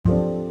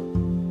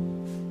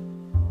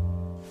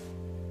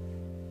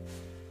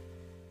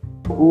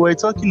we were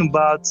talking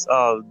about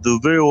the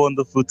very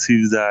wonderful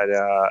tips that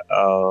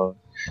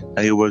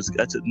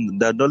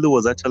Dolly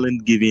was actually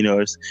giving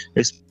us,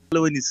 especially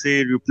when he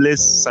said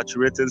replace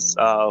saturated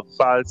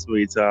fats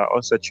with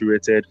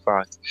unsaturated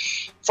fats.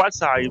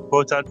 Fats are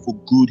important for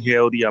good,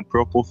 healthy, and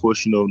proper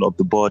functioning of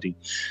the body.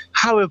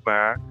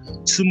 However,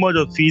 too much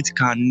of it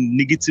can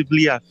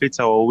negatively affect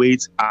our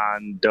weight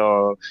and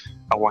our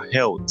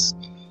health.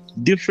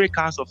 Different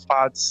kinds of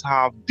fats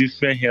have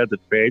different health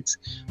effects,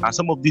 and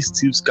some of these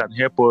tips can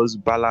help us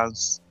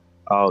balance,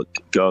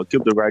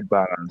 keep the right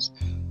balance.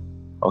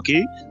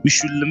 Okay, we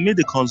should limit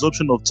the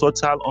consumption of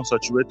total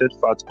unsaturated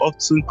fat,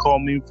 often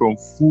coming from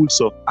foods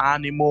of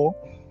animal,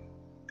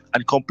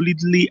 and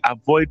completely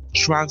avoid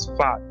trans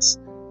fats.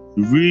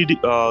 Reading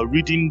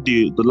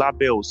the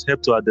labels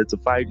help to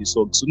identify the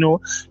source.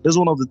 That's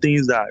one of the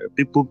things that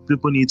people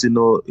need to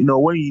know.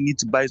 When you need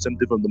to buy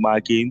something from the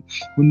market,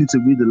 we need to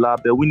read the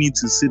label. We need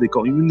to see we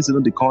need to know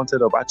the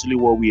content of actually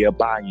what we are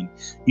buying.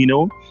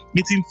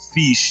 Eating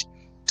fish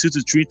 2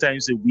 to 3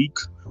 times a week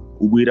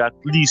with at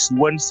least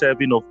one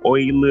serving of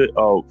oily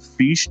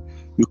fish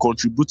will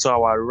contribute to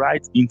our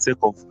right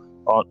intake of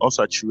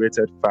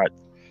unsaturated fat.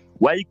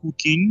 While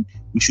cooking,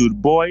 we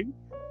should boil,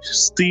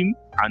 steam,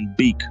 and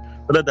bake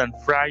rather than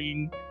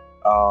frying.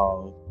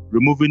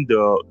 Removing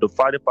the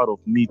fatty part of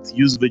meat,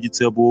 use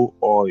vegetable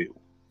oil.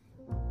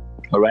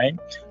 All right,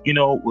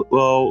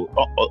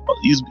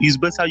 it's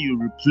better you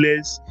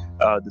replace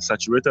the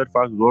saturated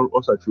fats with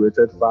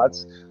unsaturated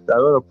fats. There are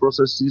a lot of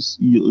processes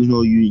you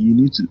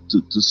need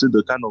to see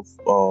the kind of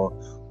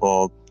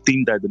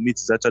thing that the meat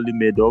is actually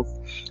made of,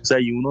 so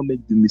you will not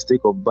make the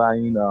mistake of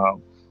buying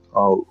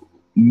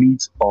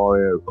meat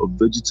or a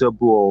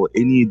vegetable or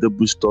any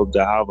edible stuff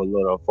that have a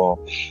lot of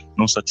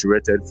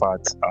non-saturated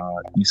fat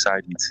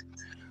inside it.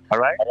 All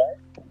right.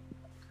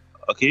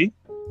 Okay.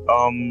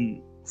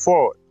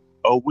 4.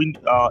 We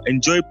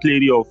enjoy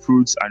plenty of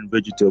fruits and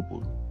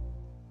vegetables.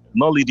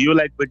 Nolly, do you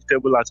like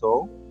vegetable at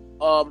all?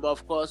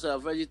 Of course,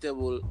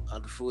 vegetable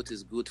and fruit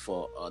is good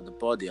for the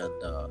body, and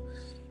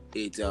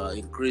it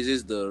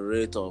increases the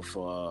rate of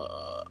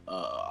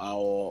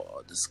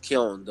the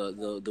skin,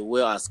 the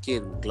way our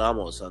skin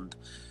glamours. And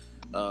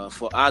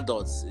for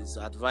adults, it's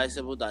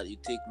advisable that you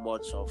take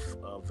much of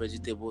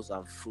vegetables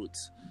and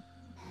fruits.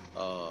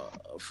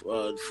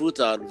 Fruit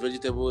and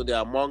vegetable, they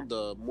are among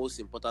the most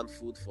important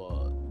food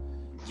for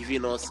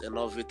giving us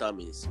enough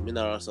vitamins,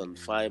 minerals, and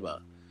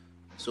fiber.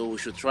 So we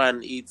should try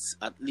and eat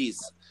at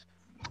least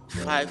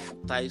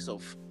 5 times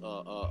of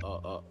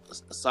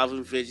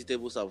serving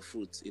vegetables and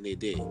fruits in a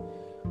day.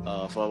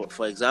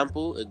 For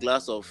example, a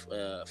glass of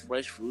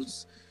fresh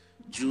fruits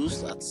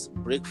juice at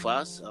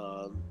breakfast,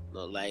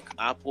 like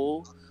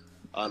apple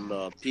and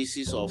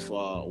pieces of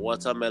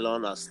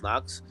watermelon as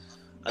snacks,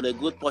 and a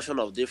good portion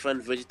of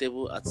different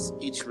vegetable at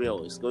each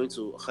meal is going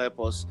to help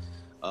us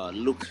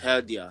look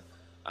healthier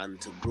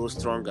and to grow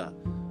stronger.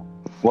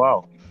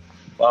 Wow.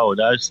 Wow,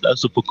 that's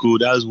super cool.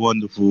 That's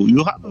wonderful.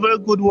 You have a very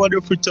good,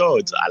 wonderful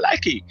thoughts. I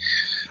like it.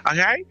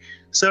 Okay.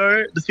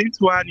 So the 5th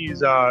one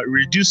is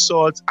reduce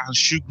salt and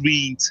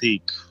sugary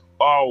intake.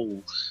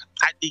 Oh,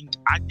 I think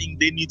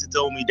they need to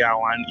tell me that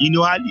one.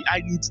 I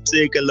need to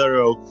take a lot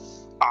of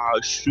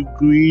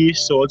sugary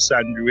salts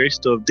and the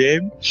rest of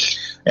them.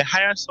 A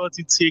higher salt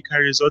intake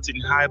can result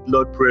in high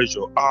blood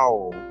pressure.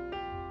 Oh,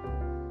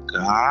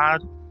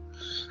 God,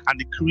 and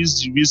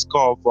decrease the risk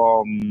of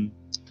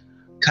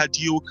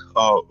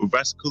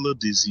cardiovascular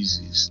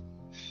diseases.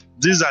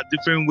 These are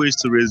different ways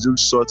to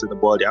reduce salt in the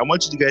body. I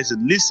want you guys to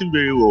listen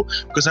very well,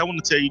 because I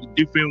want to tell you the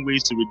different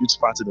ways to reduce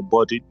fat in the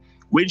body.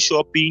 When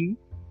shopping,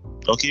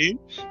 okay,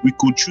 we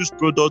could choose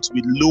products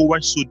with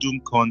lower sodium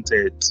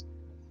content.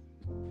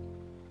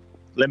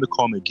 Let me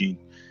come again.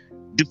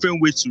 Different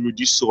ways to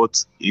reduce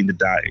salt in the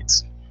diet.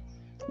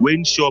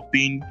 When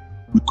shopping,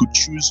 we could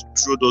choose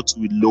products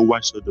with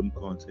lower sodium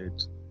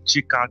content.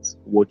 Check out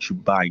what you're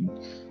buying.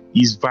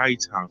 Is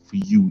vital for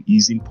you,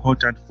 is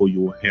important for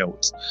your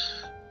health.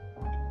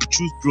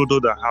 Choose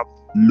products that have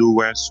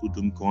lower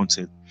sodium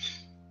content.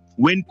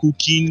 When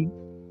cooking,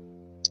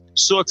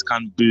 salt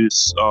can be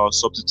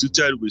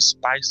substituted with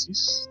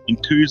spices,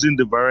 increasing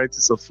the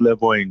varieties of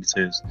flavor in the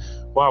taste.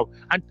 Wow,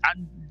 and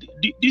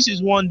this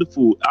is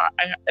wonderful.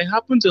 I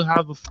happen to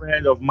have a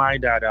friend of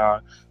mine that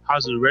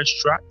has a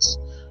restaurant.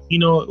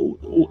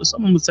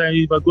 Some of the time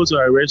if I go to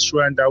a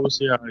restaurant, I would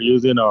say I'm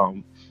using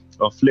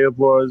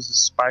flavors,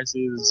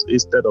 spices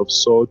instead of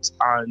salt.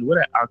 And when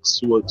I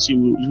asked what she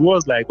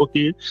was like,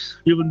 okay,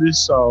 even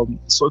this salt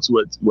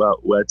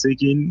we're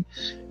taking,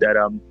 that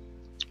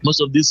most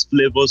of these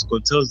flavors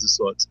contains the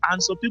salt.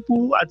 And some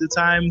people at the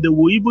time, they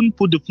will even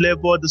put the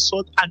flavor, the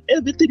salt, and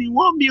everything in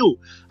one meal.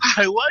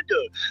 I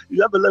wonder,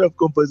 you have a lot of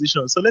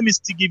composition. So let me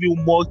still give you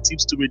more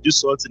tips to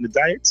reduce salt in the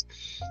diet.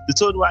 The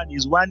third one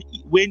is when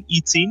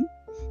eating,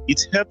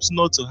 it helps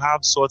not to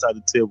have salt at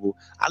the table,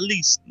 at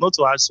least not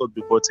to add salt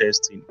before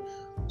tasting.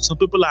 Some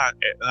people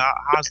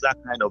has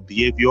that kind of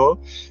behavior.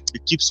 They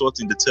keep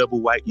salt in the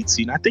table while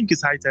eating. I think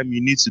it's high time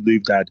you need to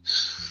leave that.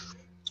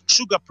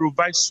 Sugar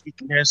provides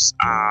sweetness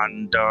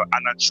and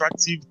an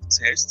attractive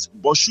taste,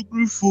 but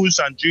sugary foods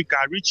and drink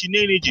are rich in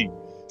energy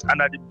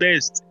and at the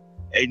best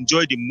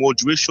enjoyed in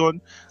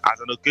moderation as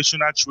an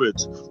occasional treat.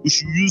 We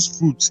should use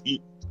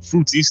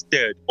fruit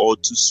instead or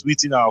to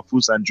sweeten our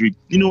foods and drink.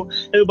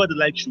 Everybody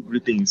likes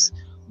sugary things,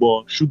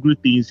 but sugary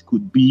things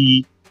could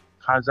be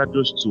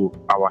hazardous to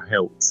our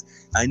health.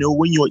 I know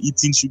when you're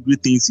eating sugary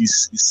things,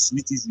 it's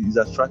sweet, is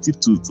attractive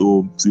to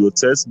your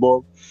taste,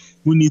 but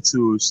we need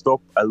to stop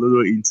a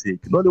little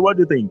intake. No, what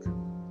do you think?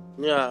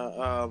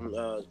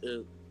 Yeah,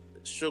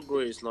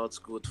 sugar is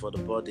not good for the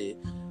body,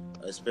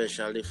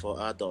 especially for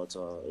adults.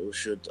 We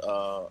should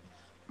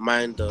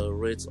mind the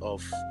rate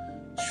of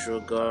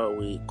sugar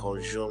we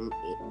consume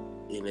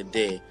in a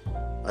day.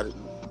 And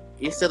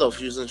instead of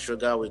using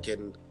sugar, we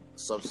can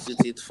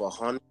substitute it for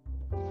honey.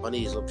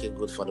 Honey is okay,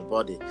 good for the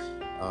body.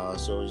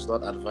 So it's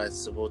not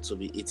advisable to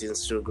be eating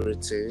sugary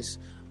things.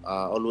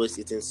 Always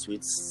eating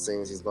sweet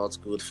things is not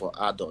good for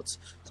adults.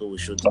 So we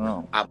should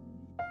have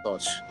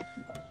such.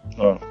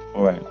 Oh,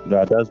 all right.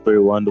 That's very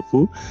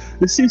wonderful.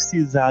 The sixth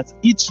is that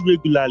eat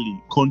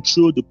regularly,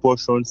 control the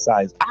portion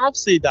size. I've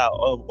said that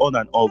on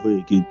and over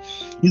again.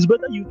 It's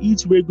better you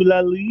eat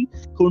regularly,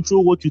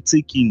 control what you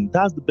take in.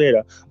 That's the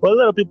better. But a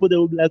lot of people, they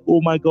will be like, oh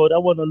my God, I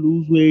want to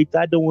lose weight.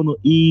 I don't want to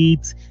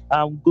eat.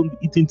 I'm going to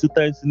be eating 2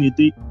 times in a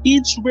day.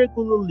 Eat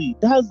regularly.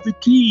 That's the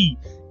key.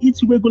 Eat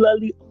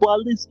regularly, but at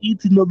least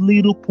eat in a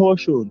little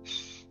portion.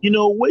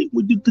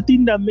 The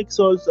thing that makes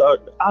us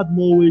add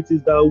more weight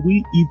is that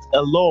we eat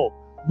a lot.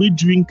 We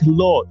drink a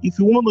lot. If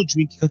you want to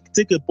drink, you can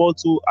take a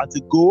bottle at a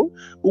go.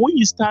 But when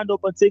you stand up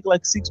and take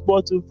like 6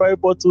 bottles,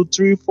 5 bottles,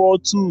 3, 4,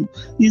 2,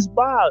 it's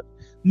bad.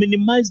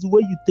 Minimize the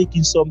way you take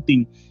in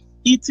something.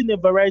 Eating a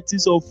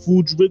varieties of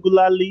food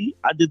regularly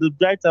at the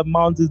right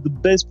amount is the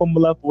best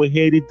formula for a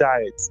healthy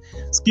diet.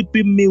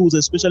 Skipping meals,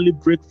 especially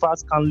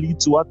breakfast, can lead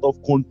to out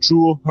of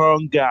control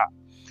hunger,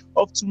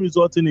 often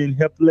resulting in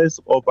helpless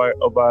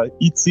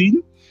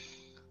overeating.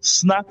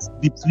 Snacks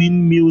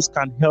between meals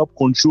can help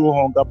control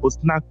hunger, but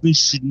snacking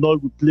should not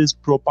replace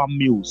proper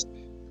meals.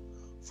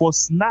 For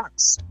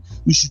snacks,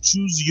 we should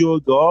choose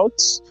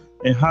yogurt,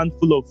 a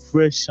handful of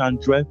fresh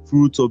and dry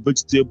fruits or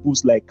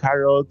vegetables like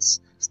carrots,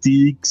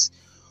 sticks,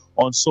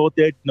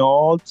 unsalted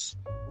nuts,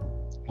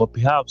 or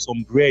perhaps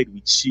some bread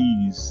with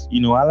cheese.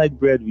 I like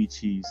bread with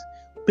cheese.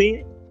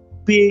 Pay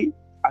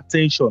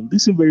attention.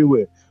 Listen very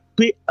well.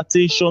 Pay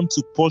attention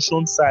to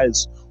portion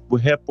size. Will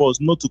help us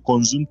not to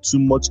consume too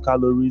much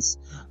calories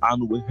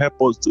and will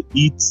help us to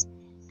eat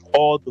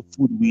all the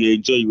food we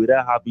enjoy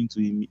without having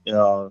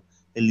to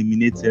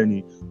eliminate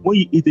any. When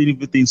you eat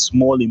anything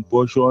small in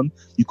portion,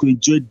 you can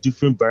enjoy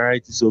different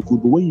varieties of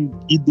food. But when you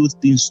eat those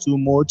things too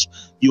much,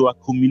 you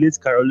accumulate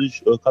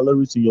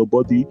calories in your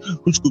body,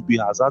 which could be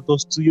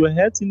hazardous to your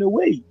health in a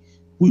way.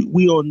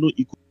 We all know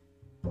it could